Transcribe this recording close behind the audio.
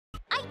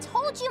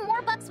told you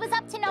Morbucks was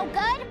up to no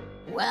good.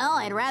 Well,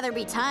 I'd rather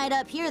be tied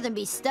up here than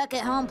be stuck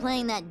at home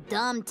playing that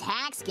dumb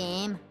tax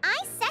game. I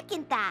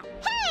second that.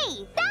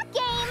 Hey, that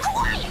game!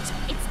 Quiet!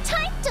 It's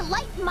time to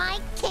light my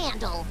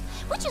candle,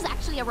 which is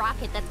actually a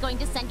rocket that's going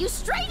to send you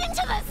straight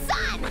into the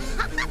sun!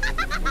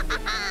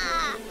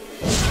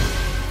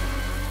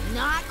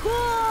 Not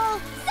cool!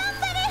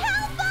 Somebody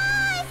help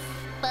us!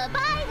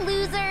 Bye-bye,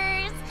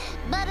 losers!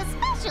 But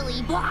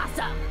especially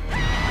Blossom!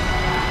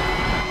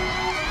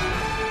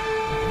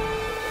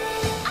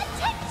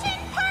 Attention,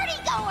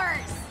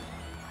 partygoers!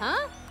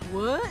 Huh?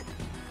 What?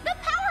 The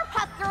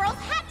Powerpuff Girls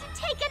had to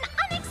take an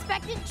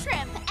unexpected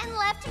trip and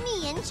left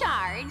me in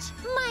charge.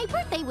 My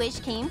birthday wish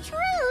came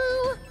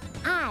true.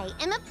 I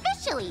am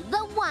officially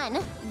the one,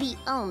 the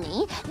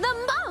only, the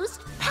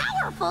most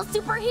powerful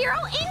superhero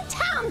in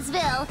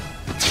Townsville.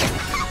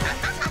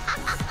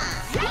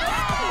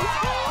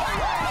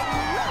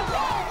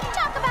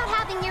 Talk about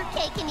having your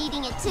cake and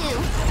eating it too.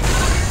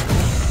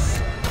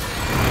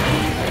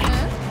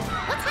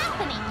 What's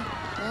happening?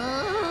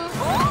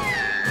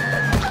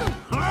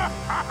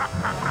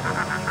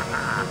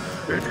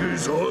 It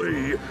is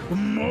I,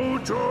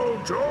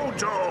 Mojo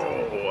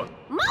Jojo!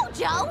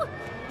 Mojo?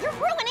 You're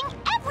ruining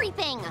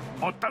everything!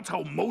 But that's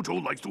how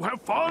Mojo likes to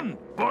have fun,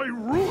 by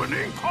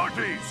ruining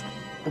parties!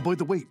 Oh, by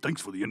the way,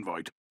 thanks for the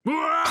invite. Ooh,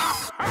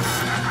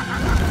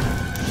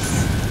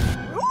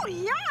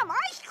 yum!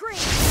 Ice cream!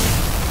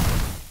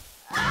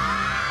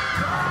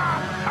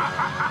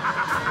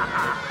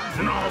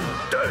 Now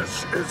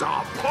this is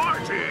a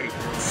party!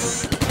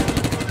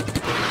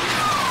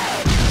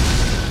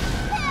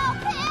 Help!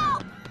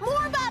 Help!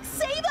 Morbucks,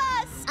 save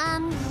us!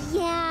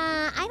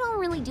 Yeah, I don't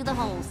really do the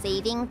whole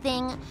saving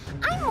thing.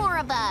 I'm more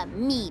of a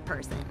me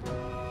person.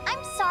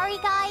 I'm sorry,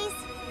 guys.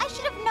 I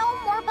should have known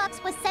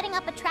Morbucks was setting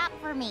up a trap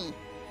for me.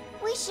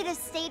 We should have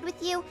stayed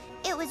with you.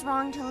 It was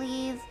wrong to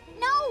leave.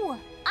 No!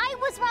 I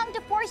was wrong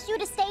to force you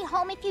to stay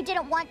home if you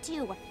didn't want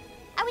to.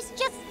 I was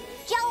just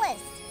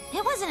jealous.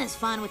 It wasn't as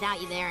fun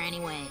without you there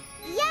anyway.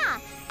 Yeah,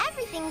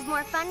 everything's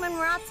more fun when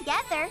we're all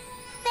together.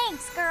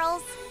 Thanks,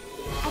 girls.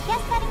 I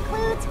guess that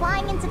includes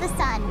flying into the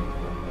sun.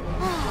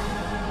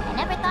 I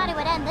never thought it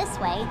would end this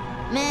way.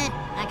 Meh,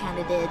 I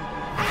kinda did.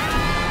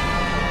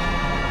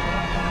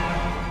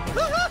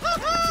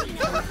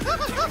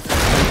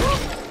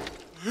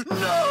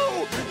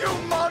 No! You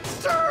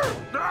monster!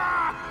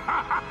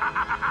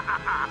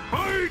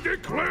 I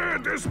declare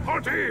this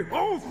party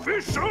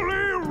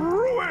officially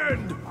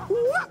ruined!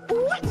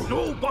 What?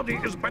 Nobody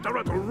is better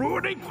at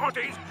ruining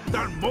parties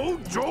than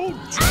Mojo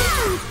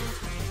Jojo!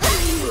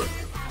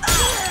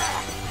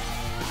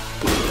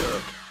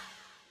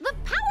 The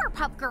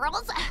Powerpuff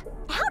Girls?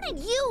 How did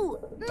you?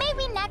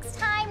 Maybe next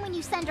time when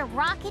you send a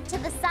rocket to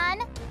the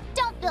sun,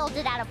 don't build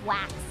it out of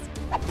wax.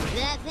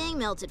 That thing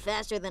melted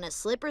faster than a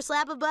slipper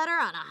slab of butter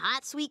on a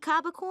hot, sweet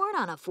cob of corn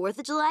on a 4th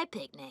of July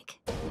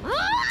picnic.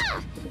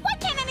 Ah! Why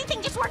can't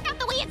anything just work out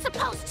the way it's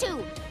supposed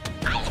to?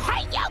 I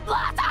hate you,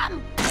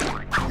 Blossom!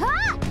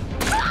 Huh?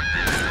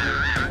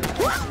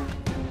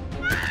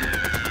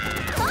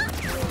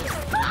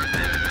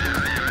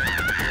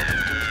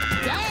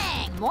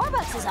 Dang,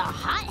 Morbucks is a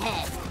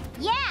hothead.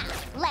 Yeah,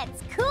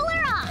 let's cool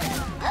her off.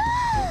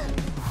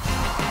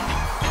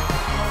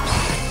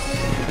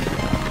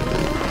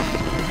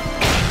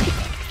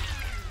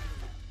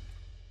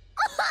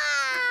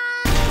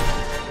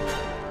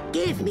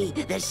 Give me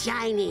the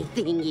shiny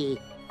thingy.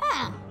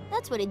 Ah,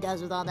 that's what he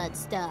does with all that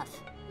stuff.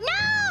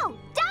 No!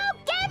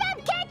 Don't give him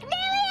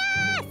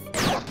Kicknelius!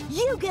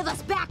 You give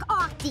us back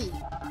Octi!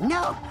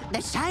 No,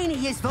 the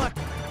shiny is for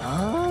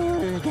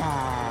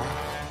Olga.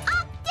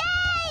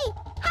 Octi!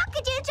 How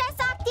could you dress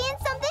Octi in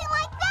something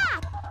like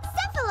that?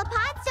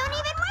 Cephalopods don't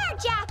even wear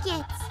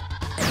jackets.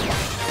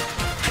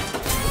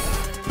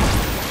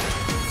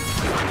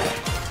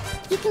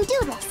 You can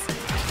do this.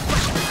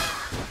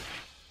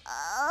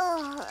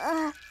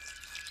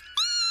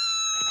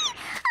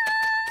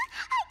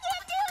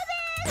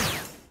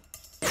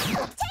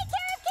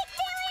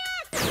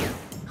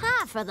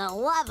 For the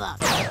love of...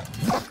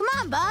 Come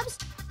on, Bubs.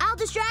 I'll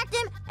distract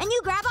him, and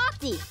you grab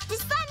Octi.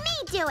 Just let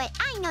me do it.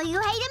 I know you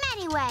hate him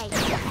anyway.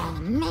 Oh,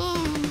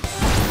 man.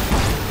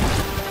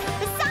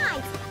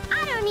 Besides,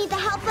 I don't need the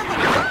help of a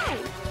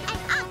crew. An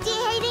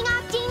Octi-hating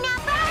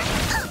Octi-number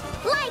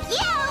like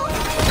you.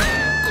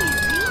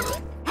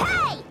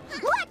 Hey!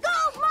 Let go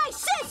of my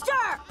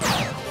sister!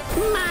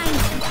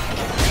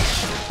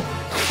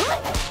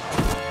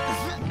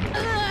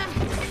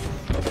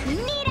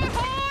 Need a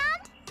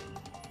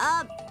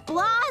hand?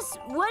 Bloss,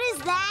 what is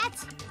that?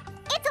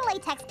 It's a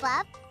latex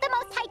glove, the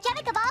most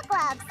hygienic of all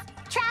gloves.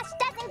 Trash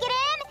doesn't get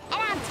in,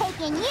 and I'm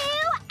taking you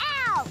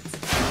out.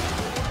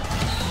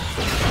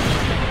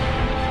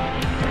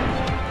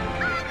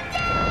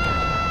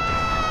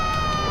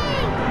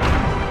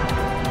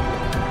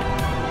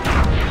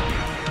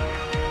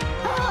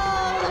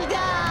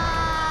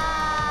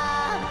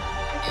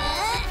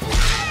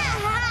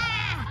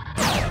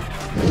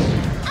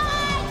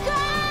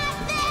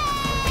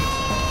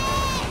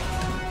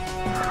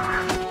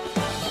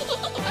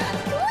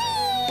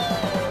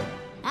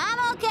 I'm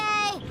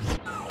okay.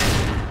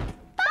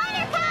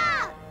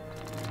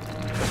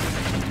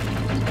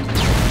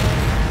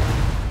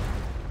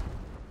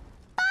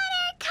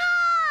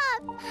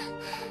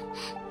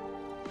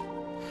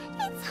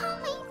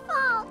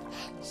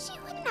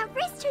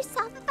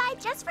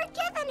 just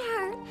forgiven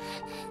her.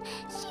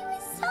 She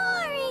was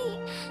sorry.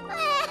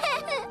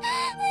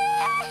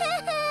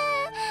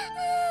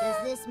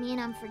 Does this mean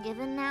I'm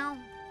forgiven now?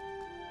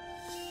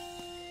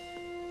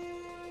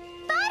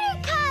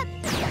 Buttercup!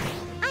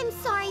 I'm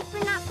sorry for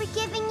not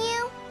forgiving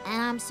you.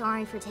 And I'm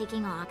sorry for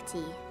taking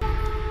Octi.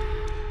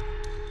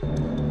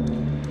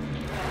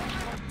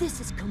 This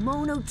is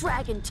Kimono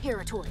Dragon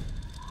territory.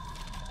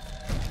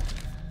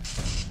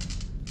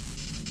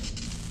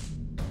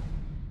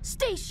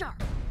 Stay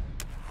sharp.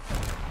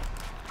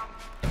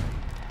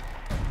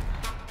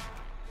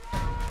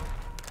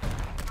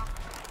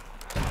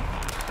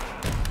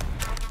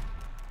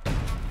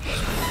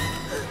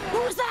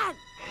 Who's that?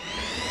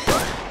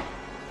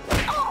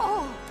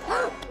 Oh!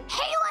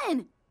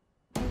 Halen!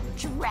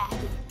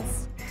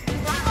 Dragons.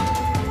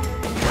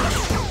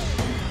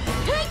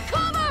 Take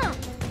cover!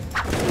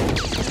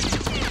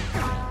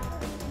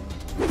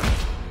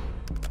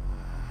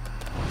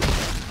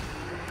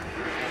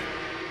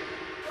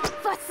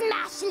 For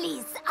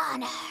Smashly's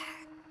honor.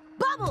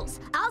 Bubbles,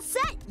 I'll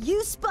set,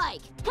 you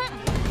spike.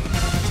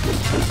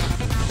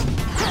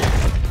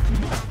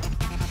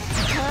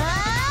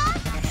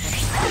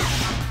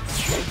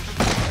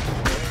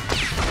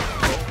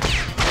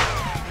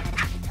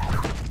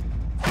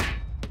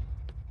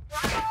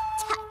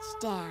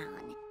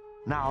 Touchdown.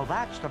 Now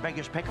that's the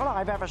biggest pickle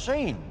I've ever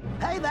seen.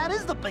 Hey, that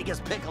is the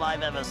biggest pickle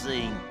I've ever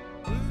seen.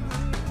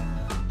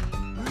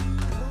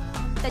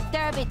 The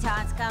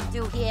Derbitons come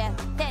through here.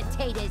 They're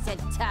taters and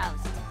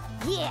toast.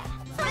 Yeah,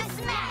 for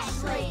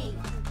Smashly.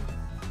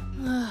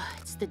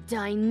 It's the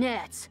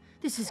Dinettes.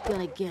 This is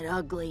gonna get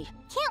ugly.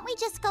 Can't we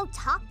just go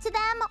talk to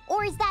them?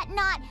 Or is that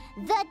not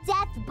the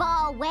Death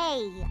Ball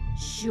way?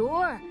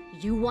 Sure.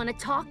 You want to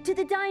talk to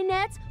the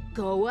Dinettes?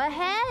 Go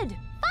ahead.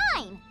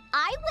 Fine,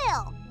 I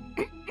will.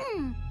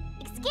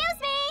 Excuse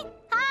me.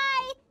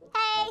 Hi.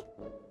 Hey.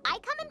 I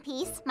come in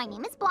peace. My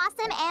name is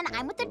Blossom, and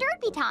I'm with the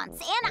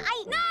Derbitons. And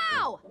I...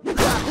 Now!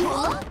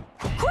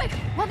 Quick!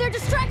 While they're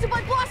distracted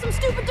by Blossom's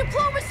stupid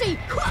diplomacy!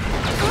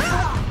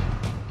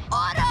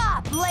 On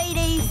up,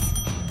 ladies!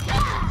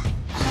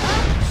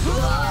 Who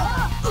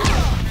wants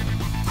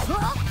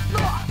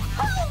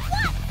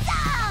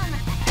some?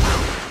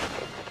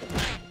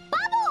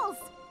 Bubbles!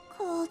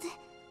 Cold.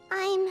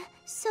 I'm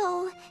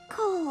so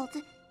cold.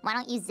 Why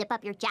don't you zip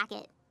up your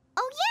jacket?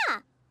 Oh,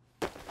 yeah.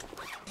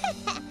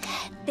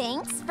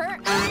 Thanks for...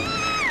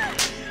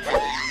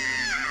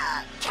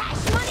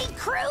 Cash Money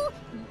Crew,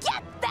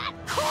 get that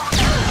coin!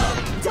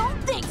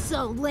 Don't think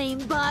so, lame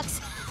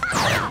bucks.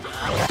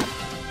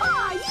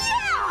 Oh,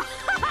 yeah!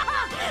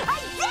 I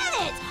did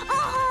it!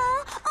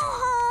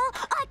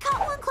 I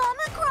caught one claw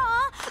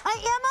McCraw. I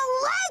am a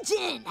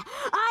legend.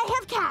 I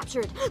have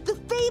captured the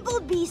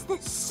fabled beast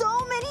that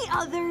so many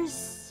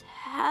others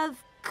have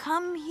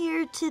come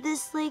here to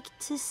this lake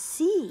to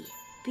see.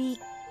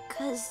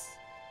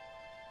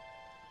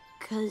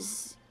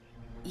 Because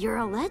you're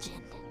a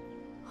legend.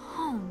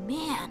 Oh,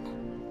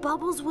 man.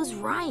 Bubbles was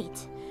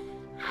right.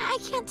 I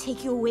can't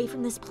take you away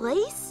from this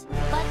place.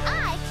 But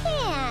I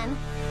can.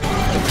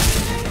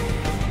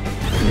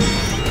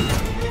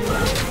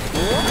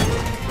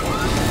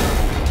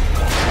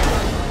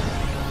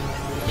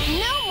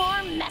 No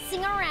more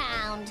messing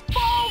around.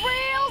 For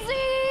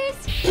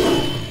realsies!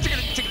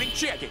 Chickadee,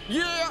 check it.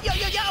 Yeah. Yo,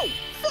 yo, yo!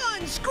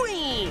 Fun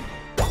scream!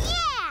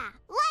 Yeah!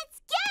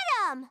 Let's get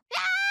him!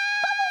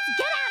 Bubbles,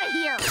 get out of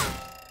here!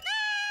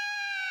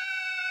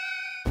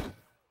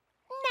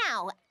 Now,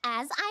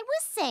 as I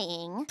was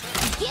saying,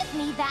 give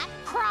me that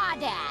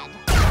crawdad.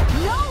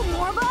 No,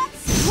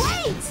 Morbucks!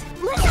 Wait!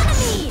 Listen to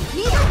me!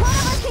 Neither one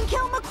of us can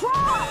kill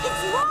McCraw!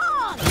 It's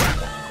wrong!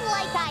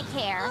 Like I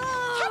care.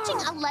 Catching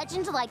a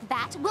legend like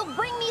that will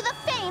bring me the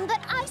fame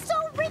that I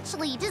so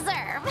richly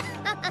deserve.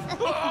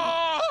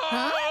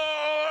 Huh?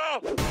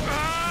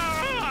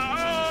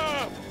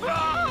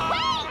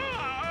 Wait!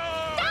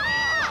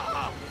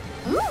 Stop!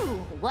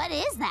 Ooh, what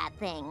is that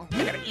thing?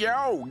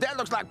 Yo, that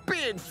looks like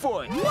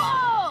Bigfoot.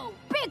 Whoa!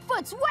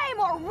 Bigfoot's way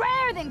more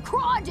rare than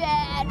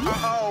Crawdad!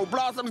 Uh-oh,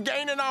 Blossom's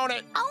gaining on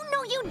it. Oh,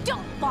 no, you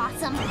don't,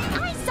 Blossom.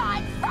 I saw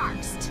it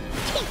first.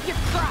 Keep your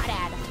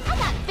crawdad. I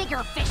got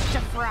bigger fish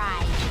to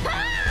fry.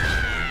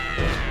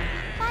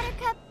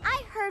 Buttercup,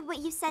 I heard what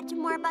you said to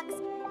Morbucks.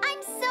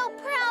 I'm so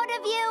proud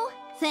of you.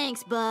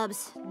 Thanks,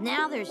 Bubs.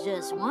 Now there's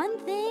just one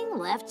thing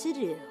left to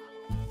do.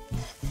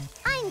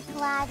 I'm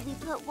glad we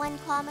put one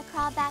Claw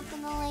Macaw back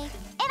in the lake.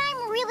 And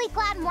I'm really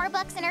glad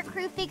Morbucks and her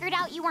crew figured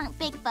out you weren't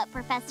Bigfoot,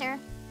 Professor.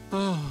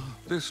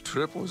 This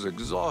trip was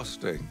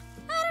exhausting.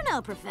 I don't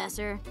know,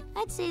 Professor.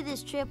 I'd say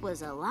this trip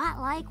was a lot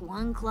like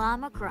One Claw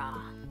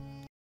McCraw.